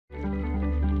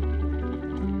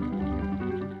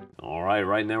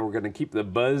right now we're going to keep the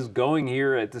buzz going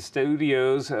here at the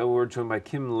studios. We're joined by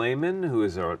Kim Lehman, who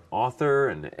is an author,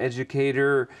 an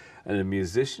educator, and a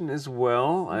musician as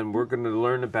well. And we're going to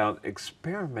learn about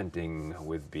experimenting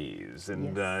with bees.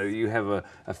 And you have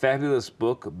a fabulous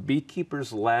book,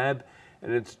 Beekeeper's Lab,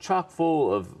 and it's chock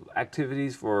full of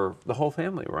activities for the whole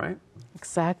family, right?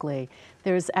 Exactly.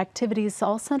 There's activities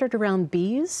all centered around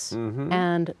bees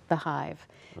and the hive.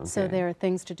 Okay. So there are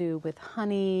things to do with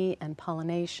honey and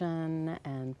pollination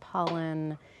and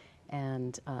pollen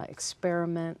and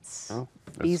experiments,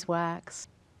 beeswax.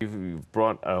 You've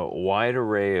brought a wide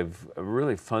array of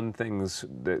really fun things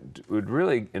that would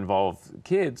really involve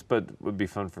kids, but would be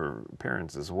fun for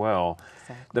parents as well.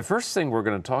 Exactly. The first thing we're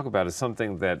going to talk about is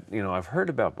something that, you know, I've heard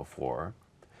about before,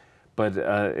 but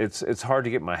it's hard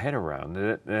to get my head around.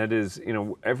 That is, you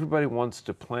know, everybody wants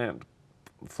to plant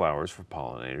flowers for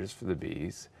pollinators, for the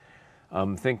bees,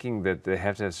 thinking that they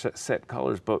have to have set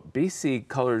colors, but bees see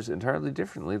colors entirely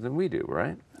differently than we do,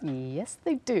 right? Yes,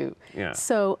 they do. Yeah.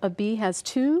 So a bee has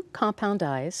two compound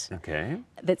eyes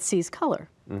that sees color.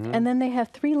 And then they have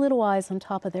three little eyes on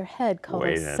top of their head called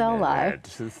ocelli.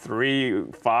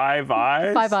 5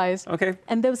 eyes? 5 eyes. Okay.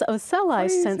 And those ocelli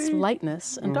sense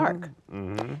lightness and dark.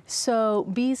 So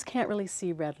bees can't really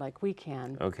see red like we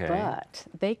can, but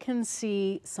they can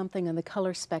see something in the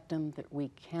color spectrum that we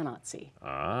cannot see.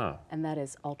 And that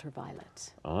is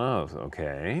ultraviolet. Oh,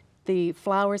 okay. The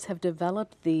flowers have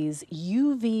developed these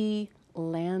UV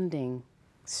landing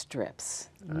strips,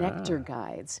 nectar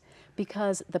guides,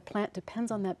 because the plant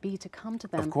depends on that bee to come to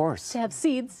them. Of course. To have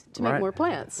seeds to make more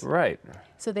plants. Right.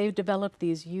 So they've developed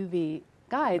these UV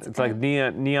guides. It's like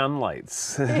neon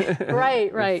lights.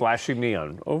 Right. Flashing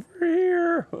neon. Over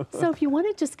here. So if you want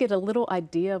to just get a little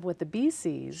idea of what the bee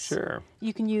sees, sure,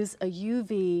 you can use a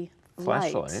UV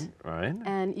flashlight, right?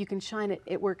 And you can shine it.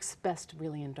 It works best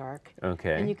really in dark.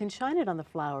 Okay. And you can shine it on the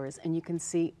flowers, and you can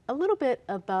see a little bit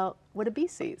about what a bee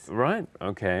sees. Right.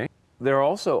 Okay. There are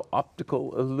also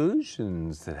optical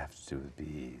illusions that have to do with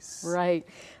bees. Right.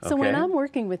 So when I'm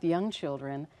working with young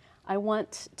children, I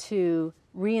want to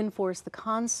reinforce the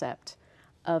concept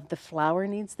of the flower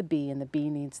needs the bee and the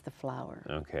bee needs the flower.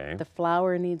 Okay. The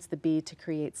flower needs the bee to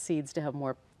create seeds to have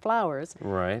more flowers.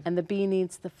 Right. And the bee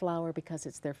needs the flower because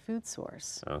it's their food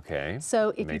source. Okay.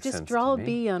 So if you just draw a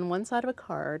bee on one side of a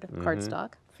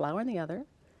cardstock, flower on the other,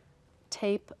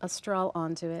 tape a straw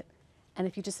onto it, and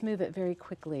if you just move it very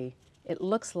quickly, it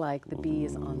looks like the bee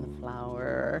is on the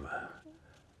flower.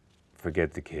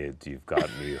 Forget the kids, you've got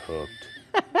me hooked.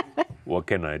 What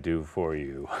can I do for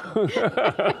you?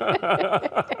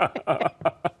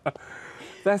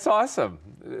 That's awesome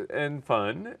and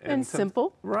fun. And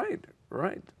simple. Right.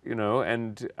 You know,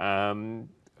 and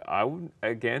I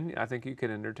think you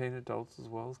can entertain adults as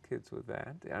well as kids with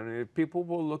that. I mean, if people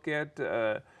will look at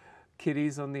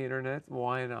kitties on the internet,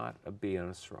 why not a bee on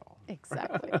a straw?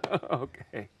 Exactly.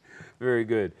 Okay, very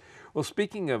good. Well,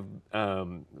 speaking of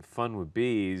fun with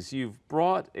bees, you've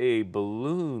brought a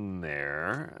balloon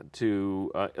there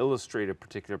to illustrate a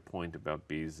particular point about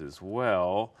bees as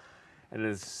well. And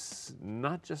it's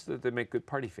not just that they make good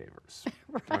party favors.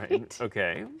 Right.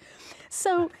 Okay.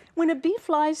 So when a bee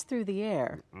flies through the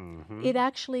air, it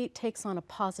actually takes on a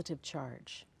positive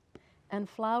charge. And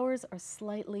flowers are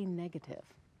slightly negative.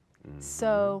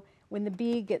 So when the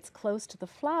bee gets close to the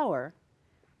flower,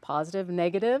 positive,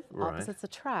 negative, opposites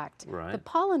attract. The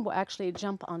pollen will actually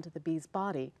jump onto the bee's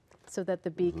body so that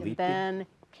the bee can then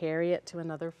carry it to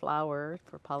another flower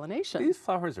for pollination. These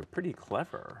flowers are pretty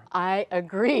clever. I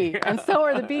agree, and so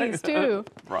are the bees too.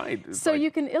 Right. So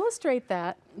you can illustrate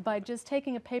that by just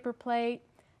taking a paper plate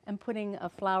and putting a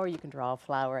flower. You can draw a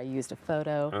flower. I used a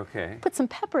photo. Okay. Put some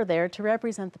pepper there to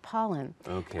represent the pollen.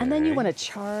 Okay. And then you want to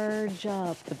charge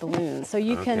up the balloon. So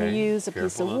you can use a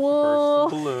piece of Careful wool. not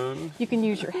to burst the balloon. You can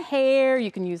use your hair.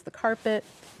 You can use the carpet.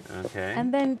 Okay.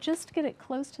 And then just get it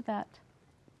close to that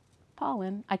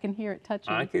pollen. I can hear it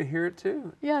touching. I can hear it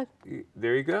too. Yeah.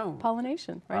 There you go.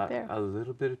 Pollination right there. A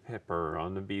little bit of pepper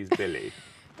on the bee's belly.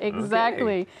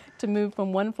 Exactly. To move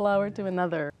from one flower to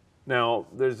another. Now,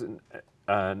 there's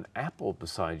an apple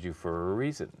beside you for a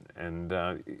reason. And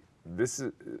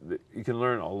you can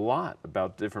learn a lot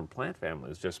about different plant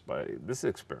families just by this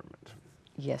experiment.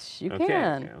 Yes, you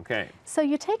can. Okay. So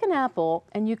you take an apple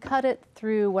and you cut it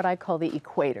through what I call the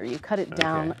equator. You cut it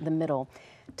down the middle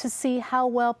to see how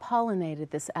well pollinated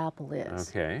this apple is.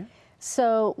 Okay.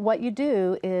 So what you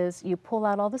do is you pull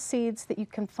out all the seeds that you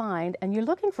can find, and you're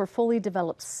looking for fully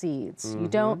developed seeds. You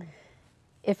don't,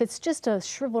 if it's just a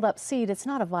shriveled up seed, it's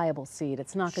not a viable seed.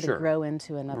 It's not going to grow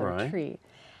into another tree.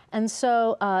 And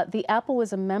so the apple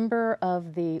was a member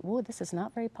of the, whoa, this is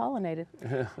not very pollinated.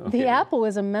 Okay. The apple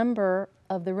is a member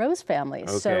of the rose family.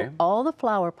 Okay. So all the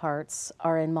flower parts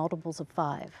are in multiples of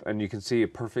 5. And you can see a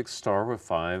perfect star with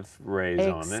 5 rays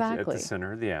on it at the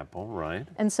center of the apple, right?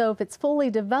 And so if it's fully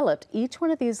developed, each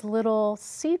one of these little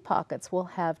seed pockets will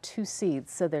have 2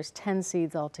 seeds. So there's 10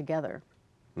 seeds altogether.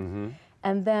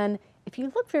 And then if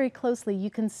you look very closely, you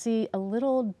can see a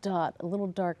little dot, a little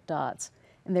dark dots.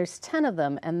 And there's 10 of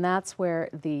them, and that's where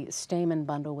the stamen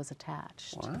bundle was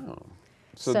attached. Wow.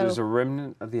 So there's a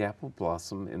remnant of the apple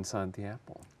blossom inside the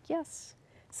apple. Yes.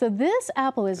 So this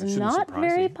apple is not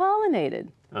very pollinated.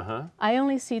 I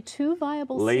only see 2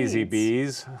 viable seeds. Lazy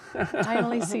bees. I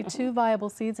only see 2 viable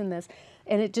seeds in this.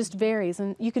 And it just varies.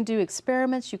 And you can do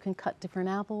experiments. You can cut different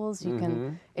apples. You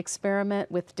can experiment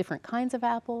with different kinds of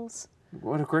apples.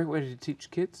 What a great way to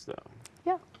teach kids, though.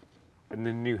 Yeah. And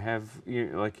then you have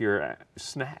like your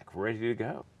snack ready to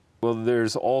go. Well,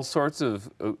 there's all sorts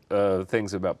of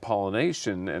things about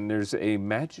pollination, and there's a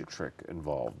magic trick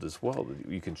involved as well that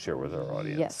you can share with our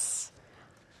audience. Yes.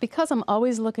 Because I'm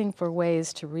always looking for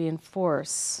ways to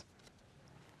reinforce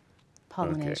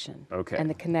pollination and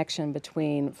the connection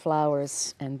between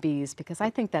flowers and bees, because I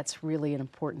think that's really an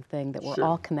important thing, that we're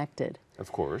all connected.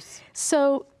 Of course.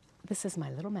 So this is my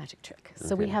little magic trick.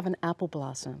 So we have an apple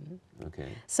blossom. Okay.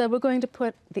 So we're going to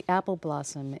put the apple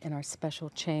blossom in our special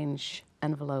change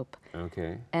envelope.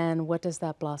 Okay. And what does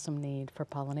that blossom need for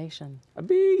pollination? A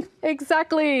bee.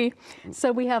 Exactly.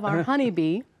 So we have our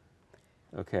honeybee.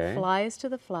 Okay. Flies to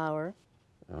the flower.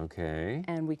 Okay.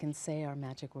 And we can say our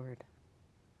magic word.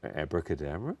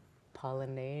 Abracadabra?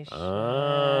 Pollination.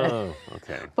 Oh,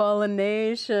 okay.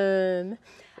 Pollination.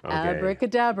 Okay.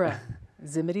 Abracadabra.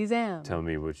 Zimmity zam. Tell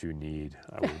me what you need.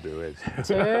 I will do it.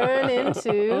 Turn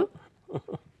into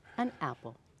an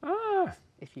apple, Ah.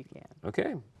 if you can.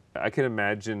 Okay. I can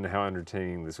imagine how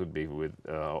entertaining this would be with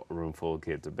a room full of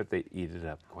kids. I bet they eat it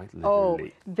up quite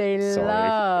literally. Oh, they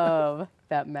love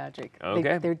that magic.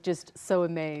 Okay. They're just so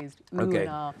amazed. Okay.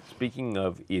 Speaking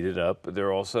of eat it up,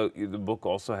 the book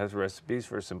also has recipes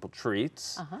for simple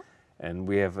treats. And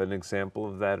we have an example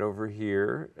of that over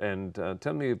here. And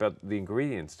tell me about the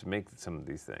ingredients to make some of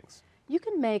these things. You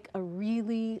can make a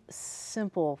really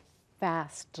simple,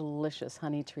 fast, delicious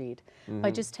honey treat by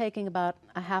just taking about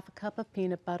a half a cup of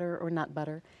peanut butter, or not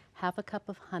butter, half a cup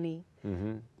of honey,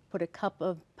 put a cup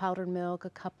of powdered milk, a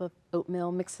cup of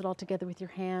oatmeal, mix it all together with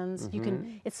your hands. You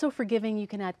can. It's so forgiving. You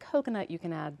can add coconut. You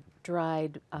can add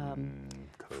dried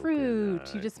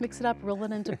fruit. You just mix it up, roll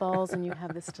it into balls, and you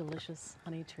have this delicious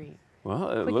honey treat.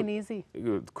 Well, quick and easy.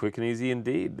 Quick and easy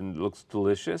indeed, and it looks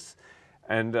delicious.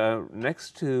 And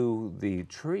next to the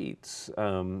treats,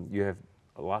 you have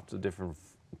lots of different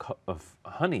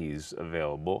honeys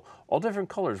available, all different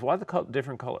colors. Why the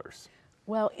different colors?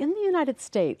 Well, in the United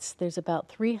States, there's about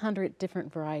 300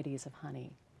 different varieties of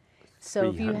honey. So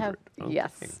if you have,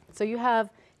 yes, so you have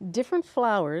different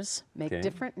flowers, make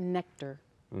different nectar,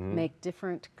 make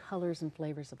different colors and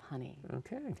flavors of honey.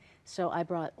 Okay. So I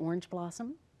brought orange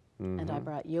blossom, and I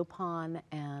brought yaupon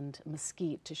and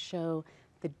mesquite to show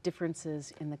the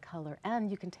differences in the color,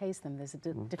 and you can taste them. There's a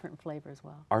different flavor as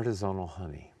well. Artisanal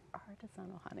honey.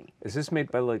 Artisanal honey. Is this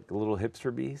made by like little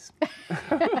hipster bees?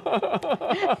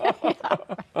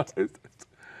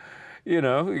 You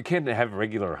know, you can't have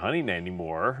regular honey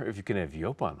anymore if you can have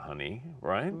yaupon honey,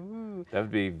 right? That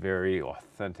would be very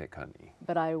authentic honey.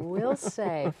 But I will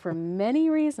say, for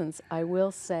many reasons, I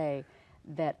will say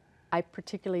that I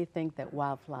particularly think that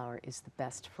wildflower is the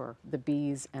best for the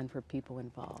bees and for people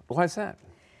involved. Why is that?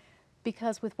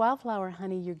 Because with wildflower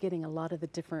honey, you're getting a lot of the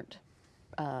different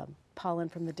pollen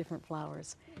from the different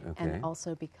flowers. And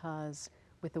also because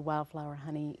with the wildflower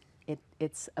honey,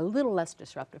 it's a little less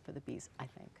disruptive for the bees, I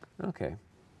think. Okay.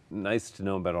 Nice to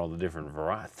know about all the different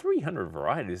varieties. 300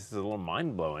 varieties is a little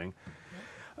mind-blowing.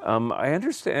 I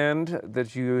understand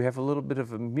that you have a little bit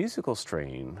of a musical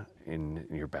strain in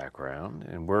your background,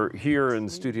 and we're here in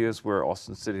the studios where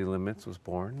Austin City Limits was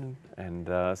born, and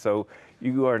so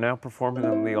you are now performing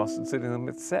on the Austin City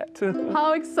Limits set.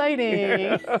 How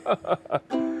exciting!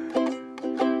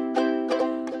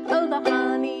 Oh, the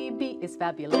honeybee is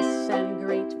fabulous and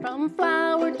great. From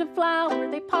flower to flower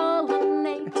they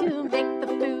pollinate to make the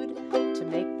food, to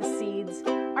make the seeds.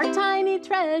 Our tiny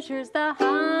treasures, the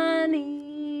honeybees.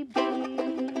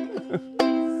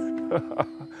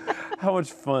 How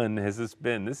much fun has this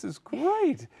been? This is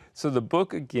great. So the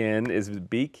book, again, is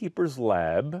Beekeeper's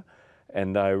Lab,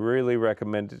 And I really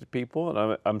recommend it to people.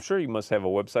 And I'm sure you must have a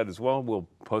website as well. We'll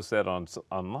post that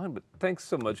online. But thanks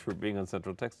so much for being on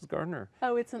Central Texas Gardener.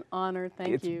 Oh, it's an honor.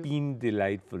 Thank you. It's been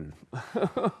delightful.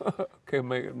 Okay,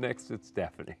 next it's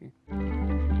Stephanie.